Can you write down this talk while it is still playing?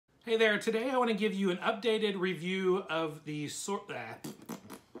Hey there, today I want to give you an updated review of the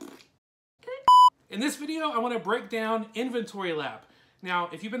In this video, I want to break down InventoryLab. Now,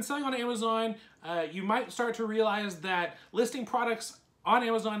 if you've been selling on Amazon, you might start to realize that listing products on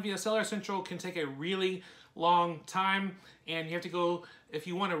Amazon via Seller Central can take a really long time, and you have to go, if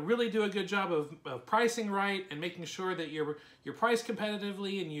you want to really do a good job of pricing right and making sure that you're priced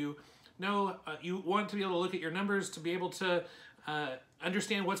competitively, and you know you want to be able to look at your numbers to be able to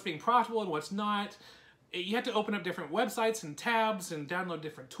understand what's being profitable and what's not. You have to open up different websites and tabs and download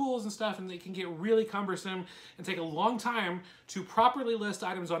different tools and stuff, and they can get really cumbersome and take a long time to properly list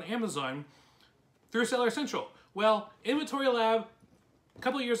items on Amazon through Seller Central. Well, InventoryLab a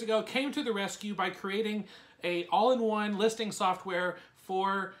couple of years ago came to the rescue by creating a all-in-one listing software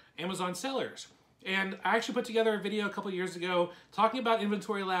for Amazon sellers. And I actually put together a video a couple of years ago talking about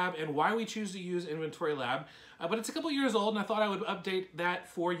InventoryLab and why we choose to use InventoryLab. But it's a couple of years old, and I thought I would update that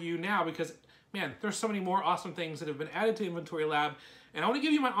for you now because, man, there's so many more awesome things that have been added to InventoryLab. And I want to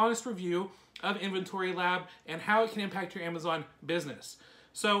give you my honest review of InventoryLab and how it can impact your Amazon business.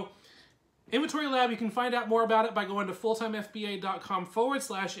 So, InventoryLab, you can find out more about it by going to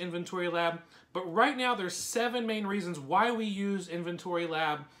fulltimefba.com/InventoryLab. But right now, there's 7 main reasons why we use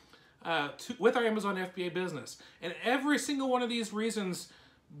InventoryLab with our Amazon FBA business. And every single one of these reasons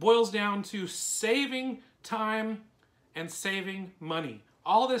boils down to saving time and saving money.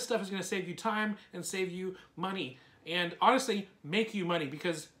 All this stuff is going to save you time and save you money. And honestly, make you money,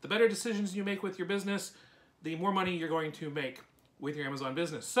 because the better decisions you make with your business, the more money you're going to make with your Amazon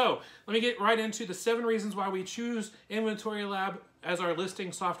business. So let me get right into the 7 reasons why we choose InventoryLab as our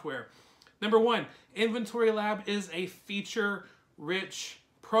listing software. Number 1, InventoryLab is a feature-rich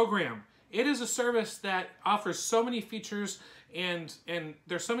program. It is a service that offers so many features, and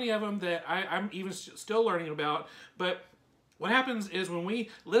there's so many of them that I'm even still learning about. But what happens is when we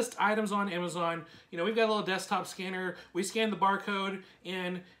list items on Amazon, you know, we've got a little desktop scanner. We scan the barcode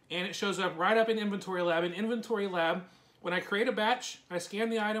in, and it shows up right up in InventoryLab. In InventoryLab, when I create a batch, I scan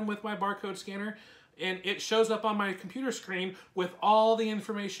the item with my barcode scanner, and it shows up on my computer screen with all the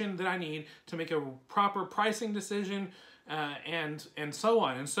information that I need to make a proper pricing decision, and so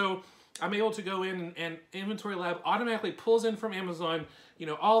on. And so I'm able to go in, and InventoryLab automatically pulls in from Amazon, you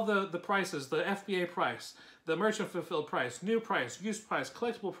know, all the prices, the FBA price, the merchant fulfilled price, new price, used price,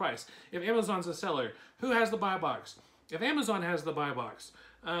 collectible price. If Amazon's a seller, who has the buy box? If Amazon has the buy box,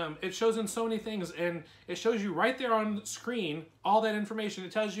 it shows in so many things, and it shows you right there on screen all that information.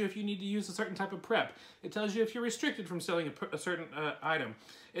 It tells you if you need to use a certain type of prep. It tells you if you're restricted from selling a certain item.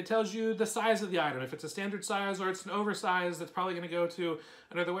 It tells you the size of the item, if it's a standard size or it's an oversized that's probably going to go to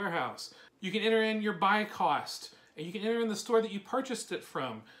another warehouse. You can enter in your buy cost, and you can enter in the store that you purchased it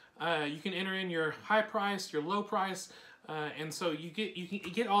from. You can enter in your high price, your low price, and so you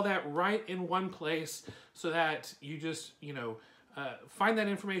get all that right in one place, so that you just, you know, find that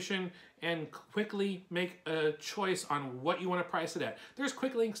information and quickly make a choice on what you want to price it at. There's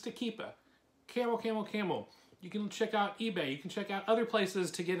quick links to Keepa, Camel. You can check out eBay. You can check out other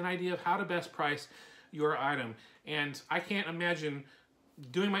places to get an idea of how to best price your item. And I can't imagine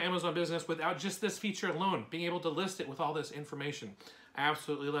doing my Amazon business without just this feature alone, being able to list it with all this information. I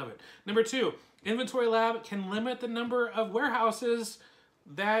absolutely love it. Number 2, InventoryLab can limit the number of warehouses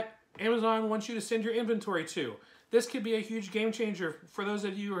that Amazon wants you to send your inventory to. This could be a huge game changer for those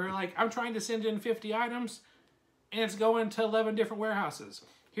of you who are like, I'm trying to send in 50 items and it's going to 11 different warehouses.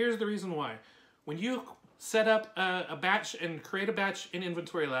 Here's the reason why. When you set up a batch and create a batch in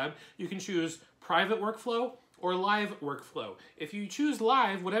InventoryLab, you can choose private workflow or live workflow. If you choose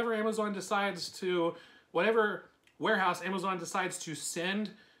live, whatever warehouse Amazon decides to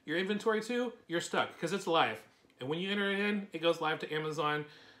send your inventory to, you're stuck because it's live. And when you enter it in, it goes live to Amazon.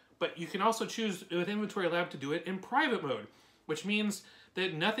 But you can also choose with InventoryLab to do it in private mode, which means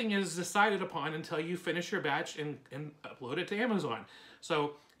that nothing is decided upon until you finish your batch and upload it to Amazon.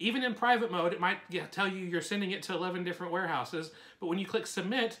 So even in private mode, it might tell you you're sending it to 11 different warehouses, but when you click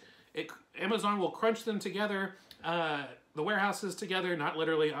submit, Amazon will crunch them together, the warehouses together, not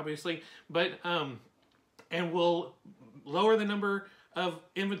literally, obviously, but and will lower the number of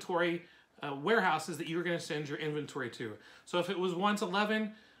inventory warehouses that you're going to send your inventory to. So if it was once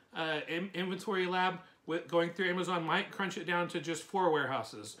 11, InventoryLab going through Amazon might crunch it down to just 4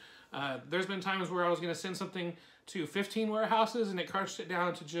 warehouses. There's been times where I was going to send something to 15 warehouses and it crunched it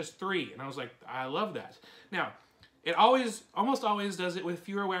down to just 3, and I was like, I love that. Now, it almost always does it with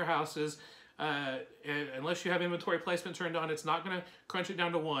fewer warehouses. Unless you have inventory placement turned on, it's not going to crunch it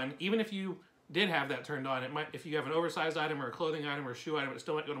down to 1. Even if you did have that turned on, it might, if you have an oversized item or a clothing item or a shoe item, it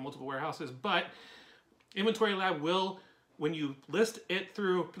still might go to multiple warehouses. But InventoryLab will when you list it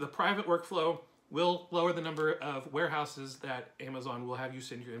through the private workflow, will lower the number of warehouses that Amazon will have you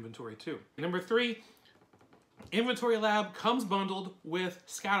send your inventory to. Number 3, InventoryLab comes bundled with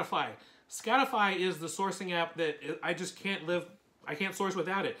Scarify. Scarify is the sourcing app that I just can't source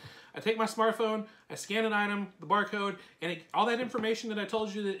without it. I take my smartphone, I scan an item, the barcode, and all that information that I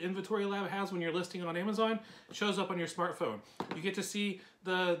told you that InventoryLab has when you're listing on Amazon shows up on your smartphone. You get to see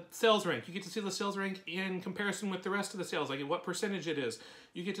the sales rank. You get to see the sales rank in comparison with the rest of the sales, like what percentage it is.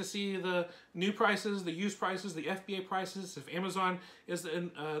 You get to see the new prices, the used prices, the FBA prices. If Amazon is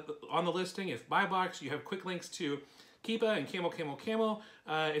on the listing, if buy box, you have quick links to Keepa and Camel.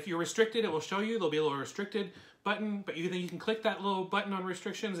 If you're restricted, it will show you. There'll be a little restricted button, but you can click that little button on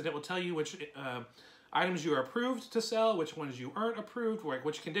restrictions and it will tell you which items you are approved to sell, which ones you aren't approved,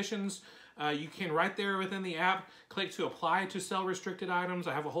 which conditions. You can right there within the app click to apply to sell restricted items.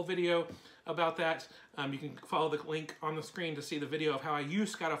 I have a whole video about that. You can follow the link on the screen to see the video of how I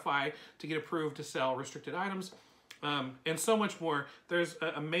use Scarify to get approved to sell restricted items, and so much more. There's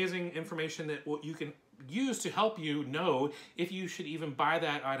amazing information that you can use to help you know if you should even buy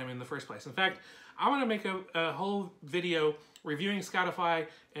that item in the first place. In fact, I want to make a whole video reviewing Scarify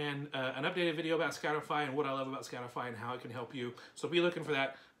and an updated video about Scarify and what I love about Scarify and how it can help you. So be looking for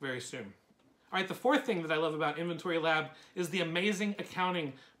that very soon. All right, the 4th thing that I love about InventoryLab is the amazing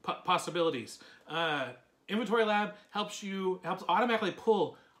accounting possibilities. InventoryLab helps automatically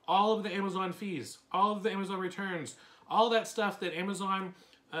pull all of the Amazon fees, all of the Amazon returns, all that stuff that Amazon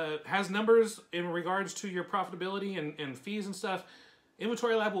has numbers in regards to your profitability and fees and stuff.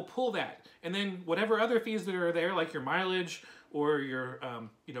 InventoryLab will pull that, and then whatever other fees that are there, like your mileage or your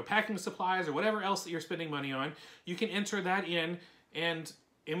packing supplies or whatever else that you're spending money on, you can enter that in, and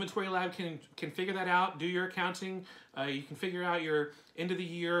InventoryLab can figure that out, do your accounting. You can figure out your end of the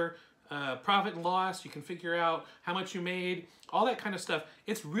year profit and loss. You can figure out how much you made, all that kind of stuff.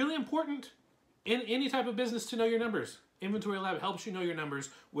 It's really important in any type of business to know your numbers. InventoryLab helps you know your numbers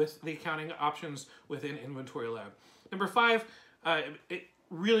with the accounting options within InventoryLab. Number 5,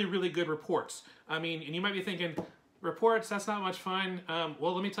 really good reports. I mean, and you might be thinking, reports, that's not much fun.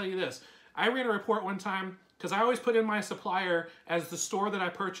 Well, let me tell you this. I ran a report one time because I always put in my supplier as the store that I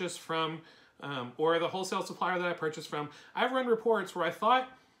purchase from, or the wholesale supplier that I purchase from. I've run reports where I thought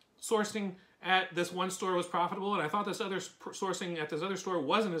sourcing at this one store was profitable, and I thought this other sourcing at this other store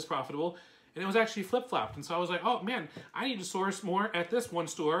wasn't as profitable, and it was actually flip-flopped. And so I was like, oh man, I need to source more at this one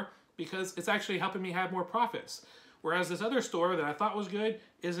store because it's actually helping me have more profits. Whereas this other store that I thought was good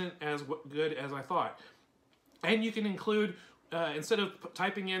isn't as good as I thought. And you can include, instead of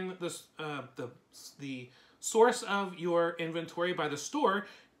typing in this, the source of your inventory by the store,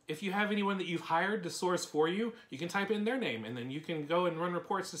 if you have anyone that you've hired to source for you, you can type in their name, and then you can go and run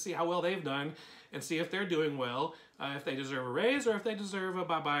reports to see how well they've done and see if they're doing well, if they deserve a raise or if they deserve a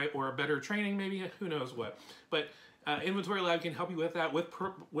bye-bye or a better training, maybe, who knows what. But InventoryLab can help you with that, with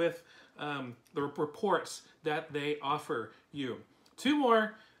the reports that they offer you. 2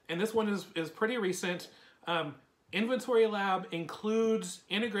 more, and this one is pretty recent. InventoryLab includes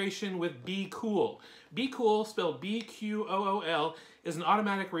integration with BeQool. BeQool, spelled B-Q-O-O-L, is an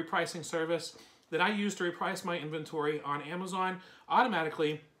automatic repricing service that I use to reprice my inventory on Amazon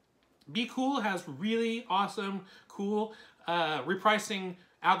automatically. BeQool has really awesome, cool repricing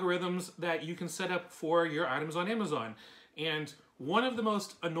algorithms that you can set up for your items on Amazon. And one of the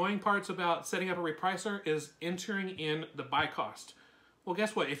most annoying parts about setting up a repricer is entering in the buy cost. Well,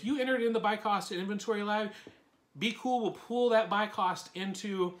 guess what? If you entered in the buy cost in InventoryLab, BeQool will pull that buy cost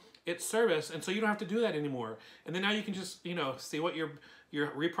into its service, and so you don't have to do that anymore. And then now you can just, see what your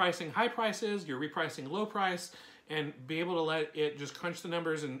repricing high price is, your repricing low price, and be able to let it just crunch the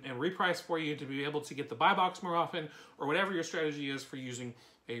numbers and reprice for you to be able to get the buy box more often, or whatever your strategy is for using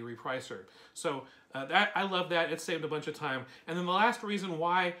a repricer. So I love that. It saved a bunch of time. And then the last reason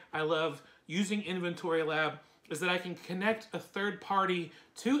why I love using InventoryLab is that I can connect a third party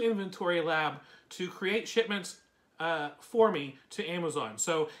to InventoryLab to create shipments for me to Amazon.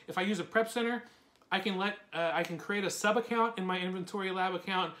 So if I use a prep center, I can create a sub account in my InventoryLab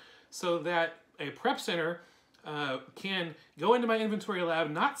account so that a prep center can go into my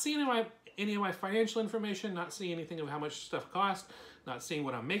InventoryLab, not see any of my financial information, not see anything of how much stuff costs, not seeing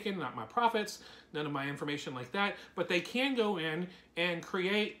what I'm making, not my profits, none of my information like that. But they can go in and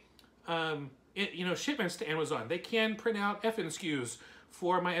create shipments to Amazon. They can print out FNSKUs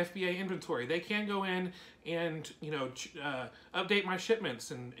for my FBA inventory. They can go in and update my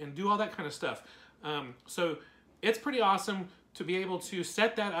shipments and do all that kind of stuff. So it's pretty awesome to be able to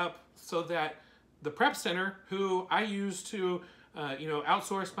set that up so that the prep center, who I use to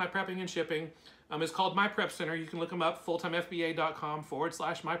outsource my prepping and shipping, is called My Prep Center. You can look them up,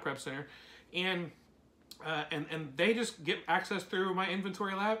 fulltimefba.com/myprepcenter. And they just get access through my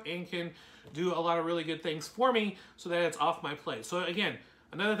InventoryLab and can do a lot of really good things for me so that it's off my plate. So again,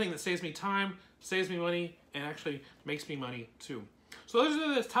 another thing that saves me time, saves me money, and actually makes me money too. So those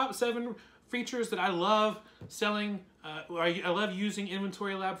are the top 7 features that I love selling, I love using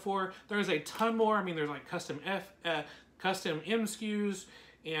InventoryLab for. There's a ton more. I mean, there's like custom M SKUs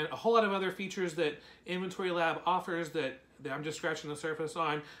and a whole lot of other features that InventoryLab offers that I'm just scratching the surface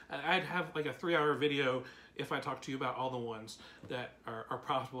on. I'd have like a 3-hour video if I talk to you about all the ones that are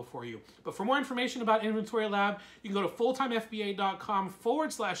profitable for you. But for more information about InventoryLab, you can go to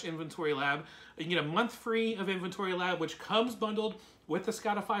fulltimefba.com/InventoryLab. You can get a month free of InventoryLab, which comes bundled with the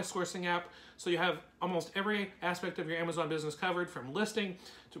Scarify sourcing app. So you have almost every aspect of your Amazon business covered, from listing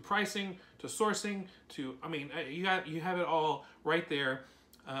to pricing to sourcing to, I mean, you have it all right there.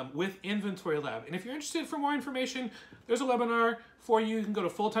 With InventoryLab. And if you're interested for more information, there's a webinar for you. You can go to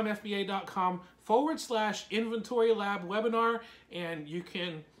fulltimefba.com/InventoryLab webinar, and you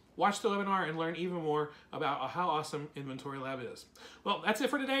can watch the webinar and learn even more about how awesome InventoryLab is. Well, that's it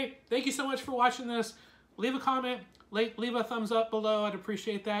for today. Thank you so much for watching this. Leave a comment, leave a thumbs up below. I'd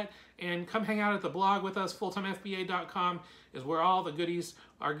appreciate that. And come hang out at the blog with us. fulltimefba.com is where all the goodies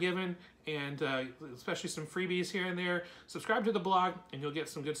are given, and especially some freebies here and there. Subscribe to the blog and you'll get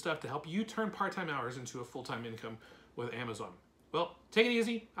some good stuff to help you turn part-time hours into a full-time income with Amazon. Well, take it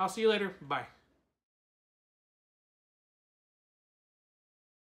easy. I'll see you later. Bye.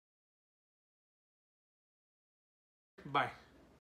 Bye.